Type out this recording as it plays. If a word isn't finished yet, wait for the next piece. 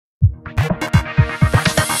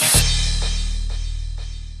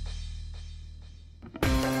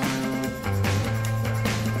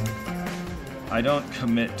I don't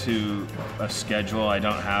commit to a schedule. I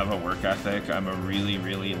don't have a work ethic. I'm a really,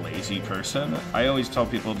 really lazy person. I always tell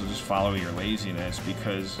people to just follow your laziness,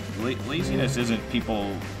 because laziness isn't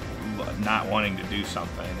people not wanting to do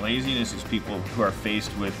something. Laziness is people who are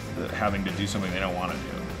faced with having to do something they don't want to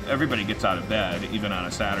do. Everybody gets out of bed, even on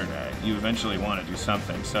a Saturday. You eventually want to do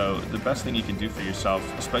something. So the best thing you can do for yourself,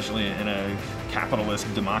 especially in a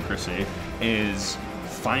capitalist democracy, is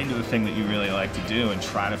find the thing that you really like to do and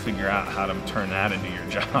try to figure out how to turn that into your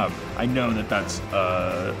job. I know that that's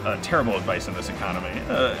a terrible advice in this economy.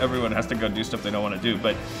 Everyone has to go do stuff they don't want to do,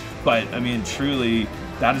 but I mean, truly,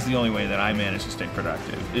 that is the only way that I manage to stay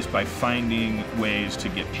productive, is by finding ways to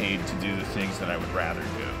get paid to do the things that I would rather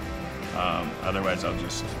do. Otherwise, I'll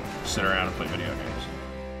just sit around and play video games.